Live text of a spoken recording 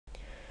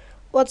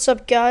What's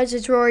up, guys?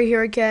 It's Rory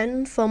here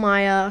again for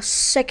my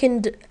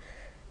second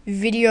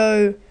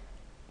video,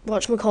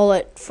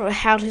 whatchamacallit, for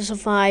how to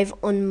survive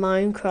on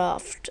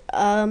Minecraft.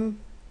 I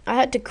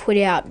had to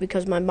quit out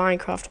because my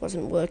Minecraft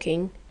wasn't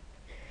working.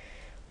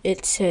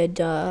 It said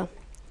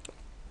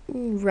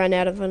ran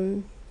out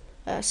of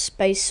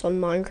space on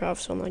Minecraft,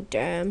 so I'm like,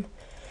 damn.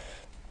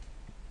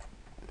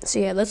 So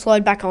yeah, let's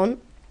load back on.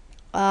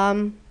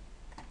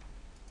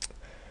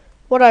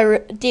 What I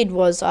did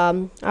was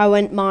I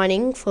went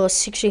mining for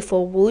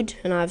 64 wood,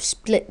 and I've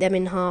split them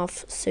in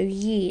half. So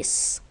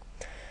yes,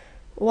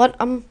 what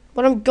I'm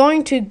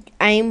going to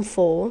aim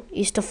for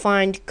is to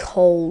find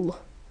coal.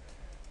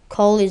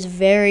 Coal is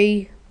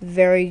very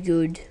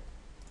good,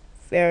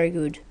 very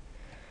good.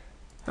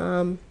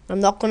 I'm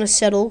not gonna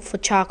settle for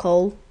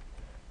charcoal.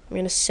 I'm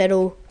gonna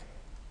settle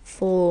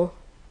for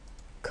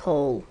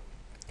coal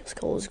because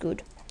coal is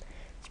good.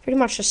 It's pretty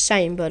much the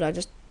same, but I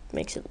just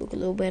makes it look a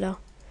little better.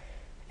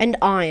 And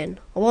iron.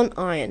 I want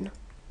iron.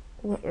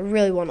 I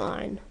really want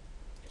iron.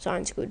 Because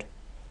iron's good.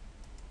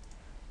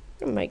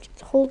 I'm gonna make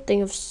the whole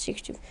thing of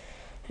 60.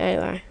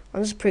 Anyway,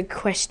 I'm just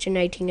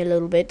procrastinating a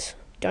little bit.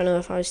 Don't know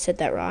if I said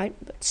that right,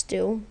 but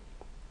still.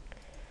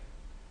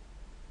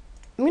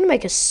 I'm gonna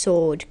make a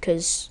sword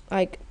because,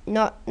 like,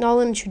 no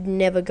one should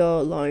never go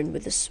alone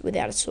with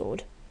without a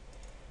sword.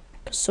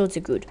 Because swords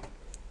are good.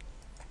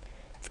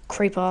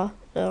 Creeper.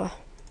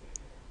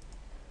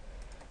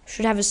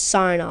 Should have a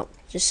sign up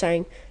just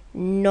saying.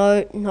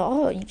 No,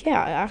 oh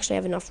yeah, I actually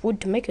have enough wood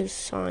to make a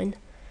sign.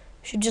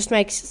 Should just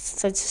make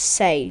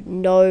say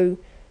no,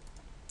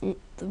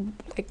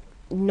 like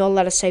not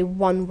allowed to say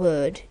one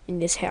word in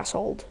this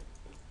household.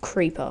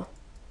 Creeper.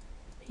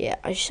 Yeah,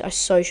 I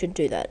so should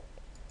do that.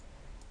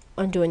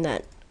 I'm doing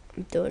that.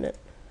 I'm doing it.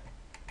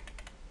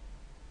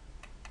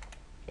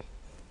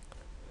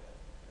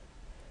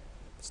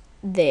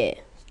 There.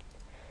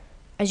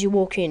 As you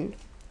walk in.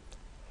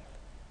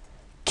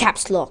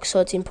 Caps lock, so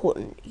it's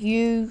important.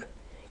 You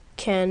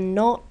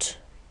cannot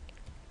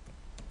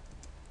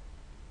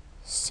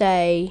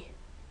say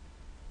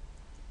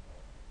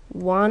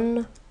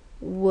one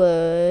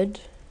word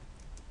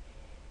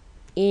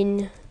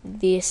in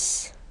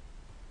this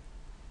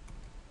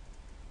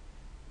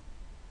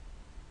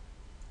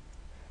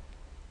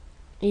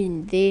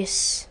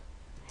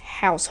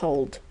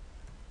household.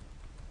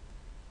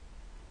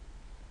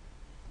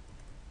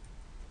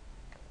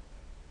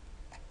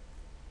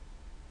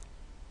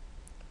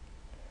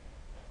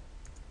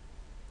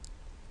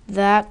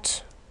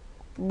 That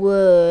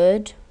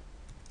word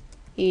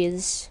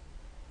is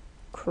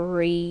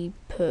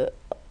creeper.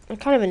 I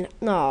can't even.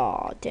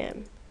 No,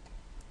 damn.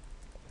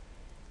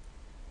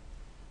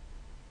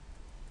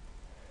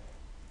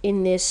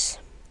 In this.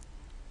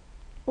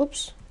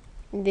 Whoops.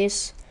 In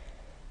this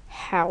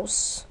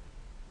house.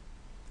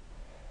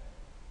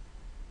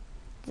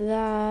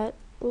 That.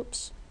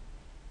 Whoops.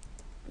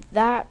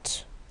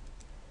 That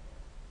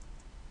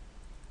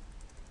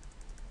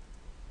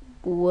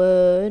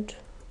word.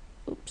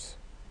 Oops.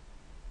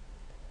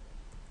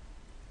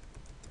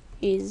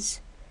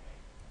 Is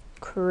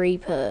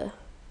creeper.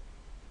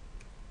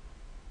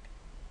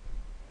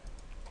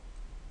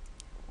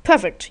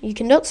 Perfect. You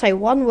cannot say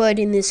one word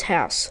in this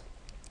house.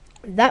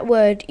 That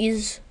word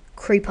is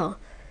creeper.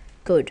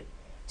 Good.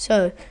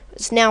 So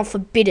it's now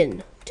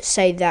forbidden to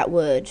say that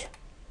word.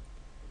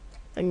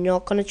 I'm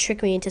not going to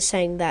trick me into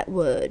saying that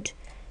word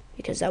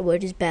because that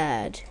word is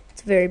bad.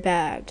 It's very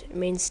bad. It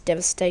means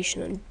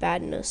devastation and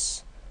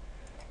badness.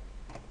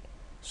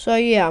 So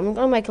yeah, I'm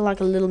gonna make like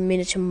a little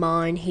miniature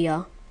mine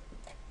here.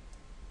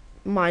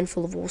 Mine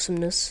full of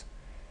awesomeness.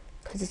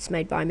 Because it's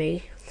made by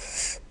me.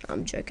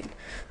 I'm joking.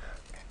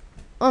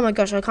 Oh my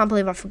gosh, I can't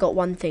believe I forgot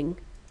one thing.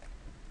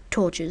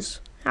 Torches.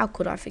 How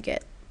could I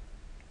forget?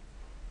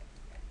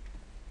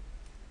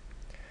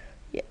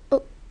 Yeah.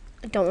 Oh,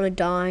 I don't want to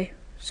die.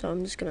 So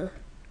I'm just gonna...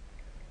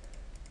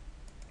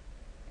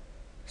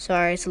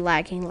 Sorry, it's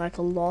lagging like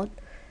a lot.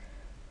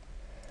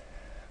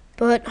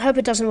 But I hope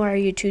it doesn't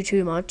worry you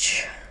too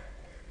much.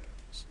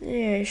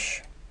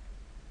 Yes.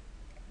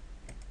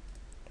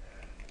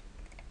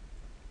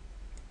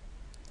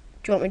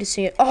 Do you want me to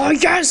sing it? Oh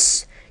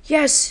yes!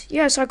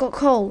 Yes, I got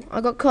coal.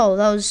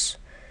 That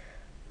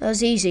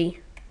was easy.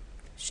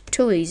 It's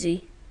too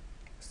easy.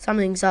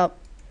 Something's up.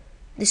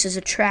 This is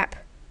a trap.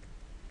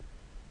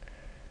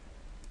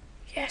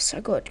 Yes, I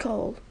got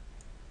coal.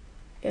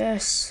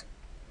 Yes.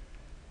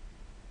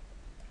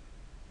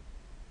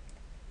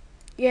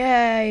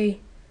 Yay.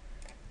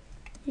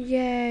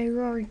 Yay,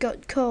 Rory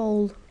got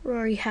coal.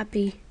 Rory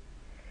happy.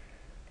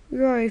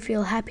 Rory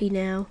feel happy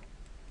now.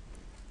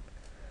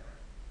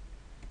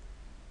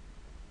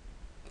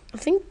 I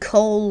think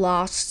coal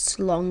lasts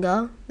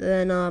longer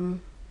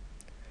than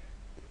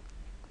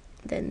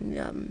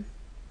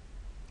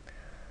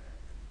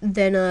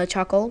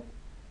charcoal.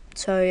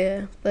 So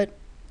yeah, but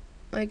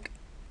like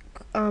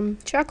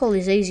charcoal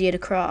is easier to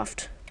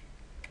craft.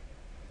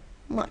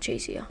 Much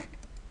easier.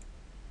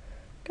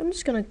 I'm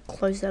just gonna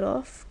close that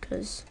off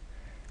because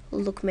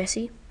it'll look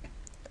messy.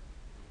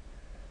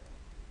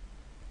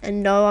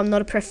 And no, I'm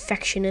not a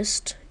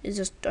perfectionist. It's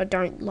just I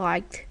don't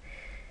like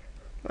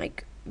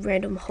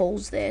random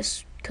holes there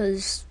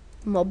because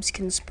mobs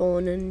can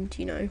spawn, and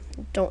you know,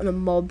 don't want a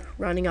mob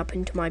running up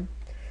into my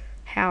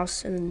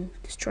house and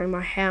destroying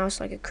my house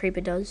like a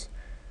creeper does.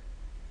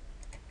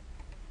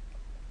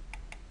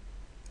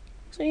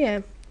 So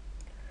yeah,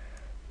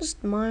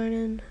 just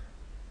mining.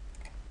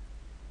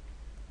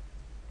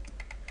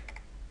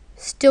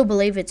 Still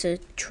believe it's a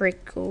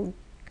trick or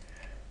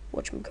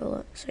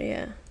whatchamacallit. So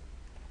yeah,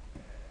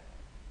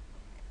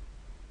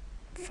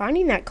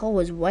 finding that coal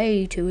was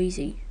way too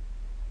easy.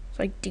 It's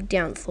like dig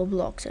down 4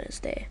 blocks and it's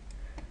there.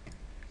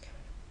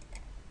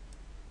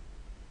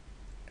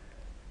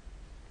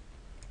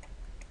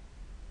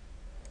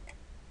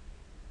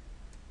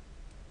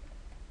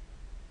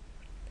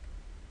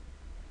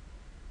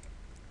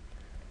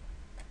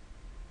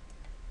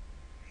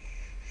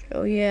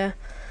 So yeah,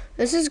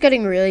 this is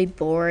getting really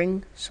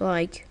boring. So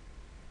like,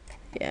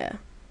 yeah,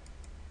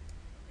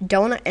 I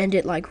don't want to end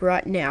it like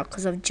right now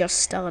because I've just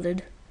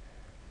started.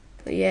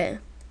 But yeah,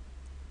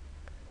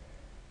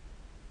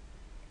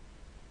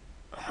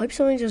 I hope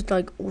something just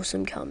like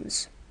awesome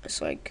comes.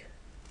 It's like,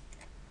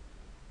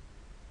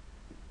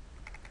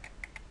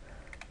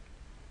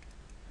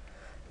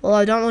 well,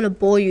 I don't want to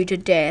bore you to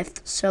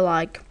death, so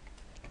like,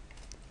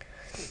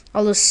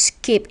 I'll just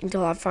skip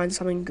until I find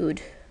something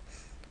good.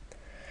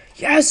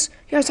 Yes,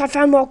 yes, I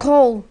found more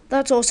coal.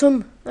 That's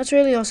awesome. That's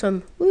really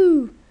awesome.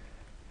 Woo!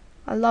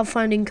 I love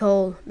finding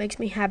coal. Makes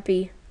me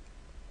happy.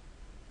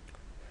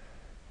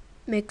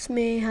 Makes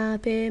me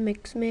happy.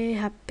 Makes me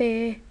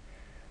happy.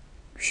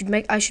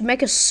 I should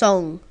make a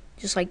song,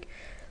 just like,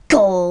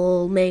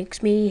 coal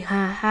makes me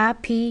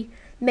happy.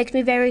 Makes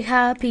me very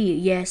happy.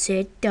 Yes,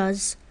 it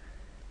does.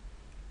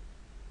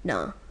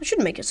 Nah, I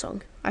shouldn't make a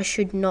song. I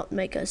should not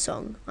make a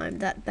song. I'm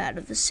that bad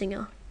of a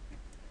singer.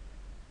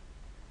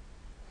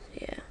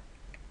 Yeah.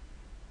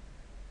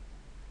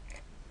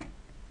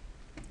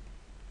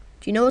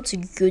 Do you know what's a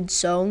good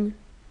song?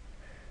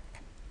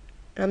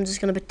 And I'm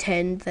just gonna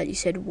pretend that you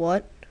said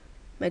what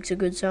makes a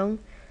good song.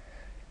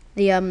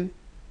 The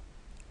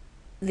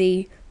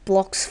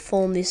blocks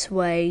form this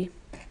way.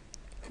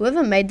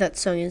 Whoever made that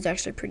song is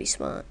actually pretty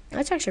smart.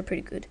 That's actually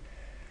pretty good.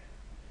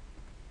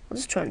 I'll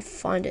just try and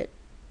find it.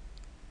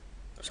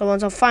 So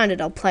once I find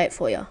it, I'll play it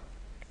for you.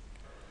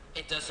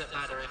 It doesn't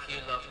matter if you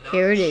love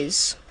Here it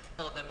is.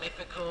 or the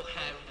mythical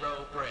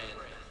Herobrine.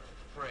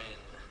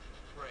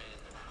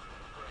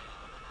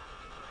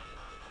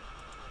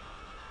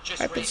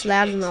 Hope it's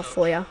loud enough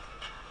for you.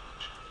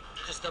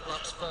 Because the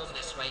blocks form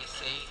this way,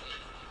 see?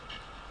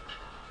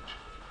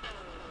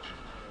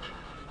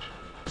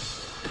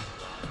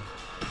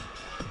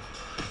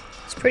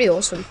 It's pretty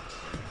awesome.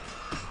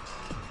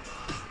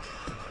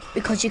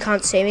 Because you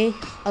can't see me,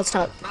 I'll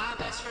start. My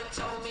best friend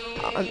told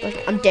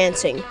me I'm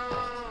dancing.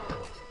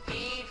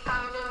 he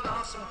found an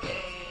awesome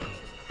game.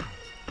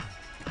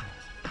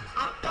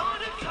 I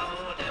bought a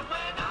code and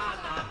when I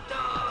logged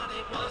on,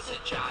 it was a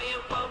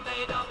giant one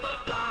made up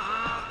of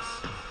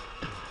blocks.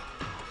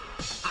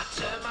 I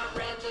turned my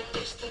render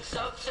distance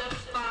up to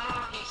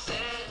 5. He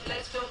said,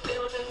 let's go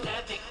build an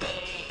epic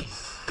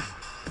base.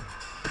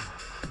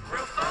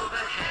 Roof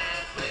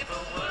overhead with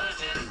a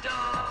wooden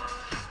door.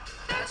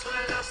 That's when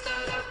I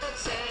stood up and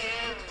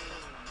said,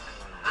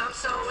 I'm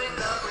so in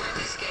love with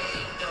this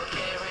game. Don't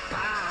care if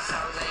I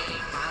sound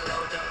lame. I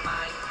load up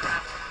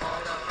Minecraft.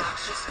 All the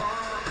blocks just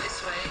form this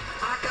way.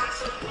 I got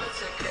some wood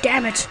to connect.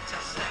 Damn it. To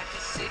stack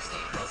is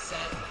 60%.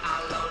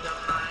 I load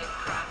up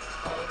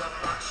Minecraft. All the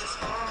blocks just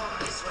form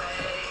this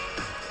way.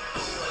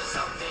 Ooh, a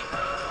zombie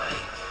boy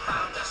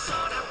found a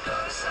sword I'm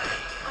gonna say.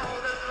 All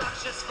the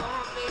blocks just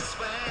form this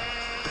way.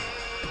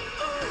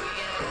 Ooh,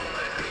 yeah.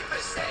 Ooh, a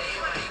creeper stay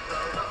away.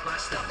 Blow up my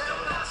stuff.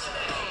 Don't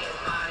stay in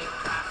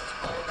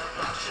Minecraft. All the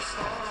blocks just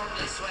form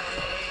this way.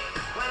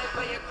 Where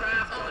by your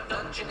craft or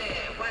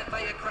dungeoneer? Where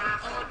by your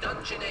craft or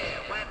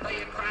dungeoneer? Where by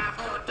your craft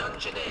or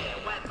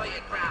dungeoneer? Where by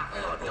your craft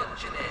or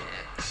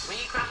dungeoneer? We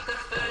craft the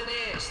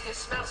furnace to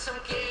smelt some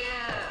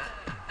gear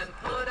and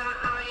put our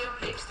iron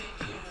picks to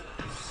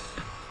use.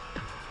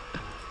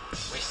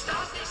 We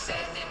start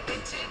descending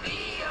into the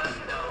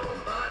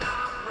unknown, but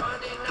I'm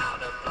running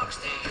out of blocks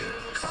to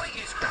use. Can't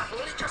use grapple,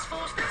 it just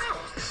falls down.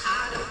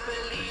 I don't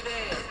believe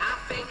it, I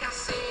think I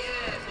see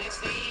it. It's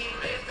the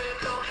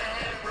mythical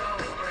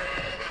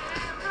Herobrine.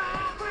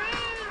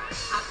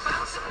 I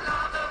found some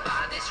lava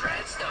by this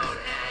redstone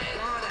head.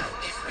 What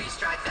else? If we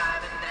strike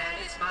diamond, then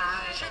it's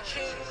my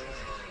cha-ching.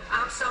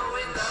 I'm so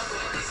in love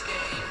with this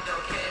game,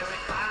 don't care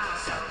if I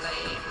sound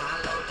lame. I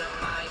load up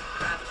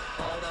Minecraft,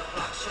 all the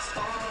blocks just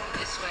form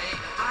this way.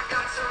 I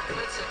got some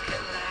wood to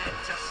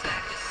collect, a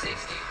stack is 60%.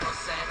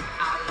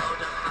 I load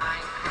up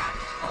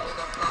Minecraft, all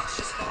the blocks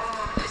just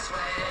form this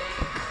way.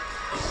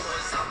 Ooh, a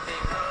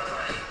zombie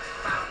boy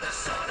found a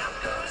sword I'm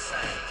gonna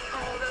say.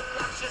 All the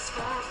blocks just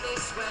form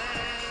this way.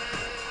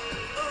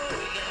 Ooh,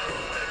 yeah,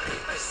 ooh, a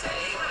creeper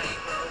stay away,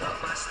 blow up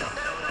my stuff,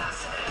 don't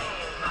stay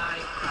in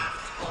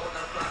Minecraft. All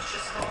the blocks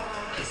just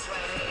form this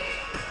way.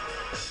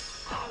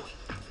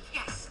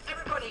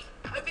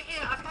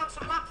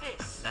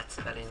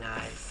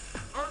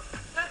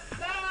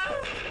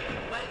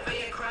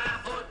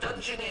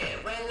 engineer,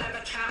 wear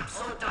leather chaps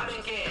or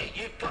diving gear.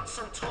 You've got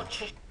some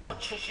torches,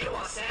 you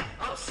are set.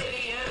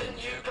 Obsidian,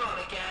 you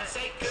gotta get.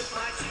 Say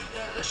goodbye to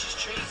the luscious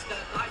trees, the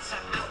lights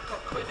are out,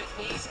 got quivered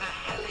knees. A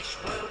hellish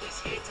world is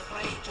here to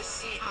play, just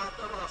see how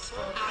the lost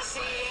fall. I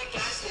see a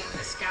gas in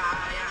the sky,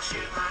 I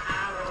shoot my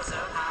arrows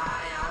up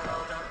high. I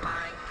load up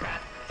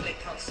Minecraft, click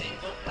on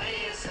single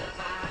player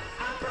survive.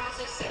 I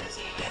browse a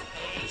sentient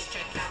page,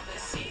 check out the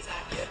seeds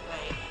that you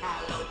play.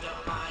 I load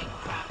up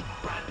Minecraft,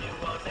 brand new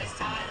world, let's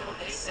title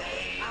they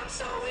say. I'm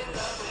so in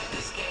love with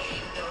this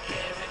game, don't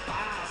care if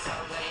I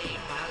sound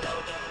lame. I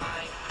load up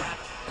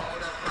Minecraft, all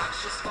the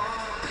blocks just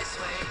fall this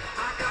way.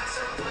 I got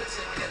some wood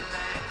to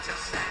collect,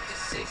 just stack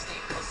is 60%.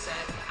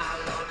 I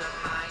load up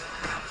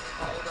Minecraft,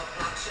 all the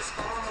blocks just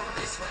fall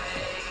this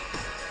way.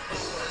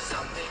 Ooh, a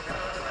zombie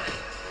runaway,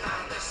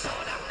 found the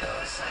sword I'm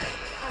gonna say.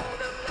 All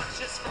the blocks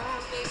just fall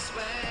this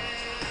way.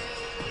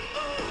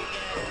 Ooh,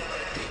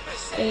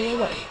 yeah.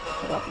 Anyway,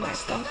 put up my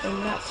stuff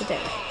and not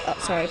today. Oh,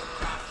 sorry.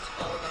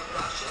 All the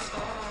blocks just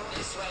fall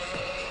this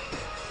way.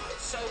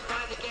 So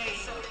by the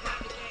game,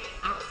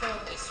 I'm from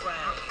this way.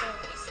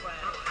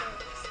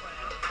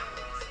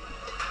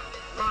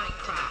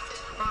 Minecraft,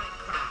 Minecraft,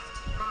 Minecraft,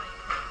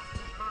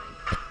 Minecraft.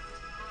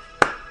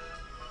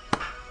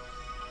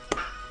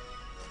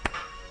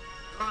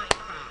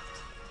 Minecraft.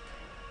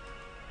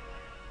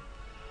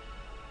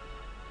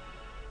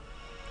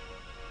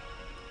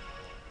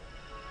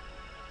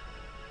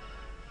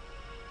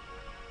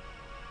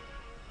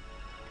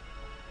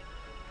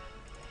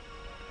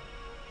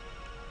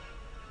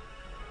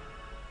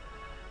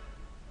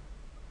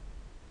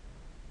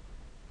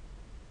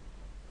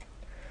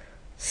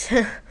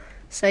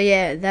 So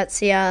yeah, that's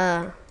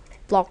the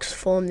blocks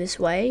formed this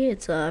way.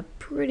 It's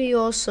pretty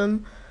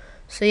awesome.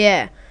 So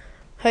yeah,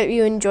 hope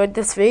you enjoyed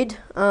this vid.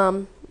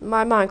 My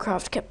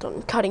Minecraft kept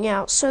on cutting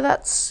out, so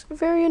that's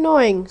very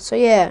annoying. So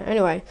yeah,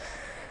 anyway.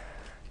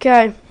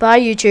 Okay, bye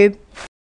YouTube.